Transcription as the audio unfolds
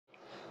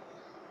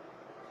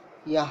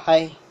Yeah,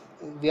 hi.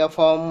 We are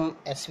from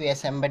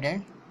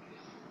svsembedded.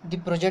 The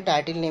project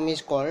title name is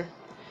called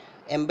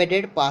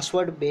Embedded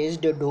Password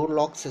Based Door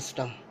Lock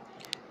System.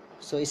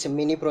 So it's a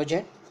mini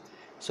project.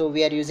 So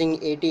we are using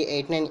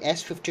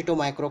 8089S52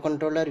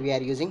 microcontroller. We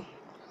are using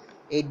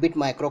 8-bit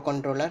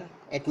microcontroller.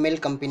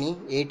 Atmel company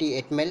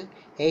 80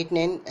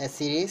 89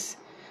 series.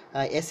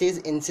 S is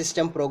in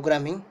system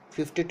programming.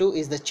 52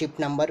 is the chip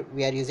number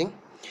we are using.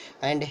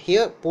 And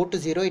here port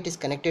 0, it is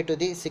connected to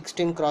the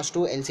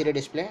 16x2 LCD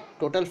display.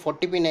 Total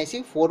 40 pin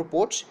IC, 4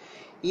 ports.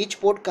 Each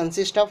port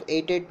consists of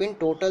 8 pin,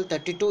 total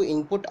 32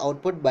 input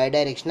output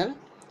bidirectional.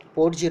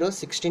 Port 0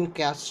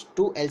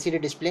 16x2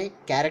 LCD display,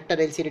 character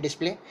LCD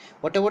display.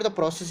 Whatever the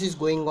process is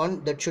going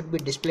on, that should be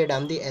displayed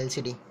on the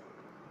LCD.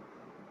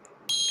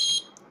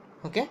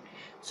 Okay,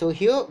 so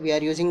here we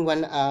are using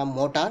one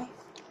motor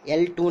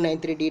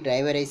L293D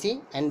driver IC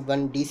and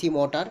one DC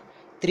motor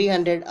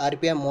 300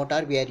 RPM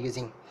motor we are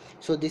using.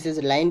 So this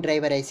is line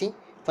driver IC.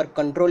 For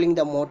controlling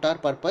the motor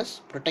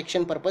purpose,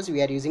 protection purpose,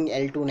 we are using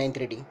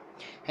L293D.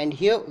 And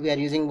here we are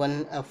using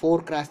one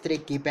 4x3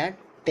 keypad,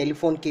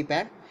 telephone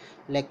keypad,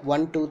 like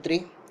 1 2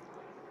 3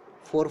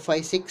 4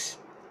 5 6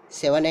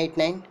 7 8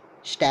 9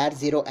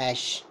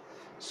 *0#.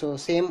 So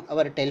same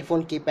our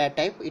telephone keypad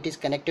type, it is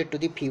connected to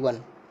the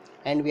P1.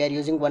 And we are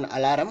using one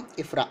alarm.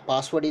 If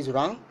password is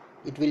wrong,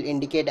 it will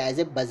indicate as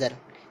a buzzer.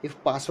 If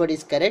password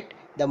is correct,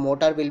 the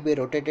motor will be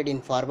rotated in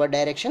forward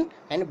direction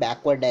and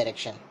backward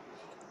direction.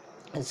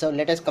 And so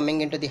let us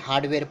coming into the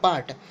hardware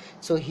part.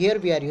 So here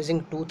we are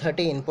using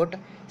 230 input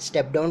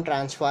step down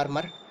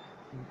transformer,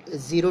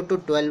 0 to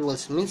 12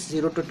 volts, means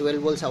 0 to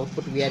 12 volts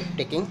output we are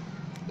taking.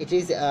 It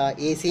is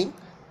AC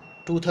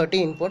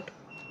 230 input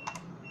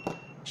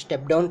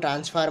step down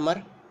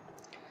transformer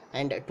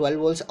and 12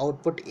 volts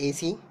output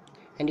AC,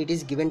 and it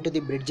is given to the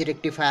bridge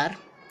rectifier,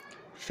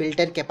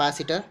 filter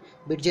capacitor.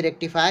 Bridge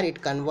rectifier, it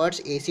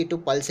converts AC to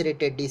pulse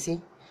rated DC,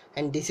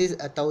 and this is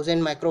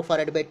 1000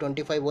 microfarad by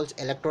 25 volts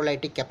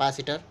electrolytic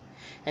capacitor.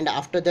 And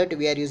after that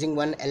we are using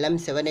one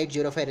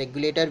LM7805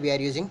 regulator we are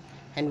using,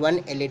 and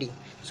one LED.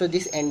 So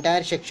this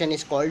entire section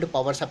is called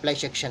power supply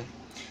section.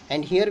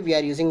 And here we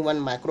are using one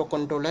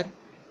microcontroller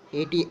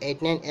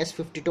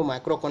 8089S52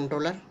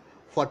 microcontroller,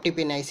 40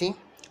 pin IC,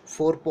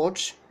 4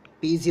 ports,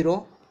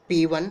 P0,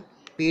 P1,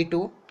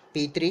 P2,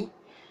 P3,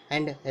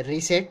 and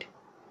reset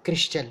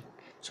crystal.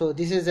 So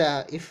this is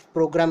if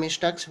program is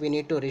stuck, we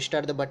need to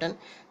restart the button.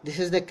 This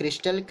is the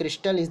crystal.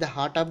 Crystal is the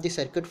heart of the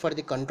circuit for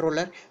the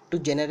controller to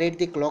generate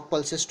the clock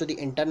pulses to the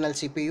internal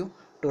CPU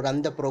to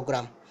run the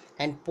program.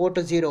 And port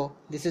 0,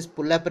 this is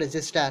pull-up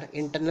resistor.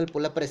 Internal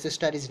pull-up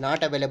resistor is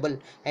not available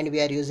and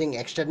we are using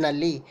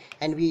externally,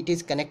 and it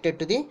is connected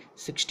to the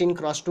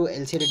 16x2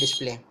 LCD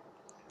display.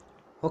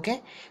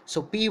 Okay,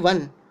 so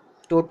P1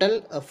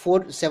 total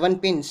 7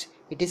 pins,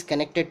 it is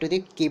connected to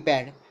the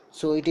keypad.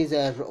 So it is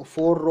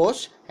 4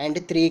 rows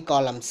and 3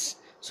 columns.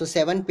 So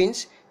 7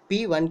 pins,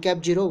 P1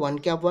 cap 0, 1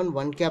 cap 1,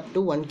 1 cap 2,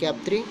 1 cap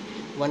 3,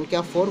 1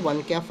 cap 4,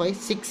 1 cap 5,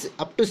 6,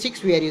 up to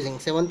 6 we are using.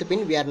 7th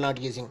pin we are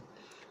not using.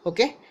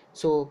 Okay,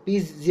 so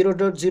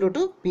P0.0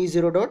 to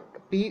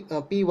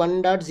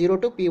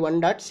P1.0 to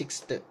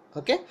P1.6.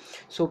 Okay,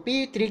 so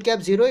P3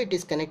 cap 0, it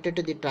is connected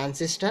to the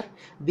transistor,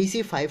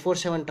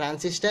 BC547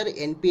 transistor,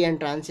 NPN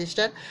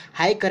transistor.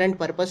 High current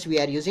purpose we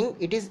are using,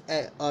 it is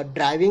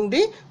driving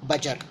the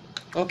buzzer.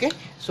 Okay,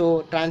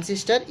 so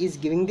transistor is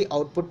giving the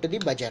output to the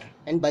buzzer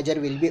and buzzer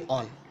will be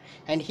on.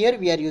 And here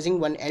we are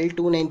using one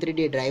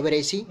L293D driver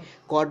IC,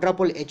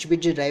 quadrupole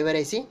H-bridge driver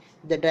IC.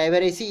 The driver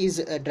IC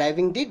is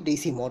driving the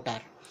DC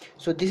motor.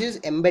 So this is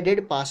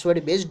embedded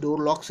password based door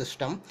lock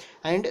system,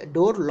 and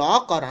door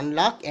lock or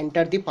unlock,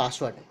 enter the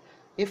password.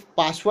 If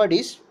password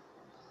is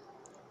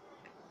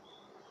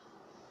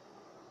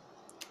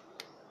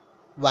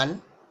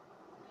 1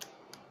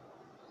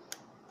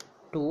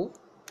 2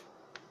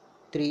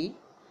 3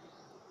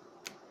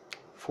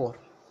 4,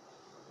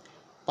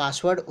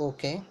 password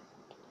OK,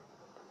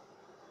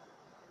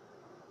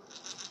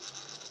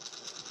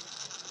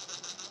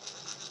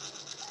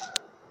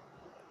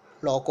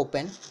 lock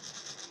open,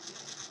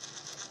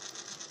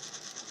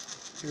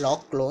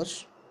 lock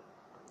close.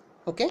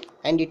 Okay,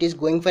 and it is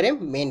going for a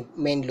main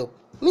loop,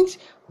 means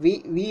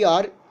we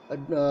are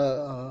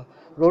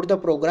wrote the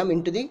program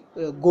into the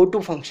go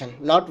to function,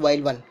 not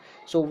while one.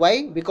 So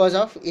why? Because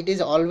of it is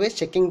always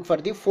checking for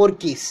the 4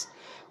 keys.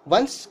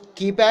 Once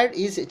keypad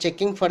is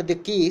checking for the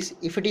keys,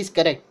 if it is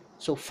correct,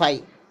 so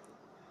 5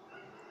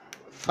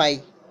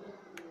 5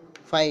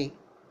 5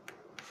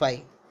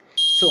 5,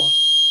 so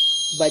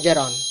buzzer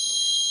on.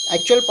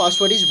 Actual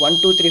password is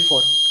 1 2 3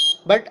 4,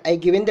 but I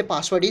given the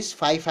password is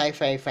 5 5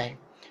 5 5.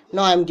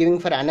 Now I am giving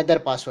for another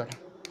password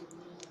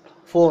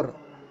 4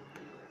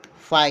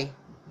 5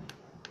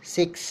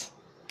 6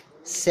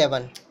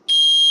 7,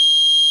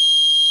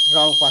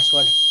 wrong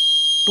password,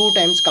 2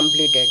 times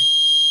completed.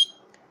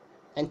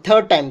 And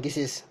third time, this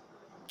is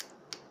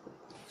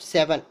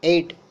 7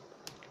 8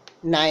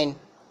 9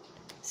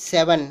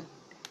 7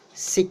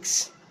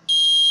 6.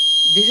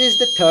 This is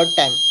the third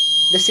time.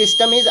 The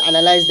system is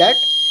analyzed that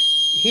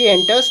he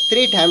enters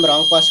 3 times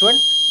wrong password,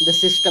 the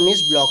system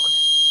is blocked.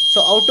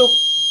 So how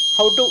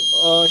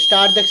to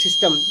start the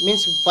system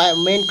means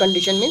main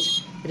condition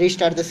means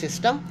restart the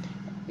system.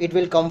 It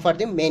will come for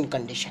the main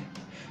condition.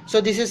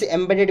 So this is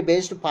embedded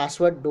based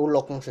password door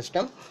locking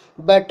system,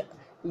 but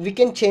we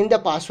can change the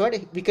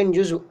password. We can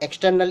use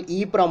external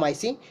EEPROM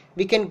IC.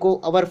 We can go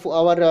our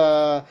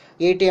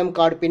ATM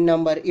card pin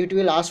number. It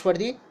will ask for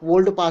the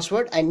old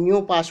password and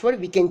new password.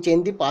 We can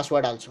change the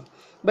password also.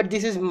 But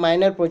this is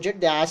minor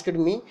project. They asked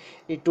me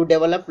to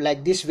develop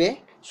like this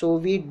way. So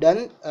we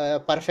done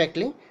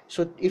perfectly.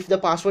 So if the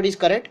password is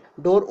correct,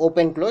 door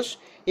open close.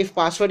 If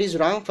password is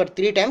wrong for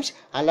 3 times,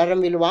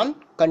 alarm will warn,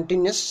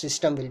 continuous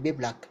system will be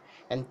black.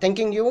 And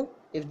thanking you.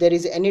 If there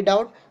is any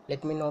doubt,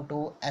 let me know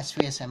to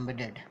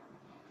svsembedded.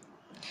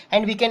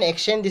 And we can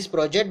extend this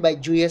project by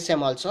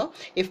GSM also.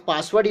 If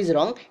password is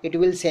wrong, it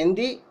will send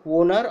the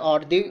owner or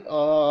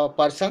the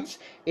persons,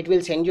 it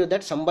will send you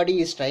that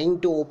somebody is trying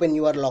to open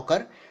your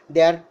locker.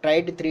 They are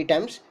tried 3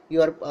 times,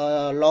 your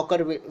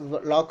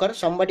locker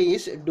somebody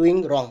is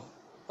doing wrong.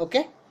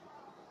 Okay.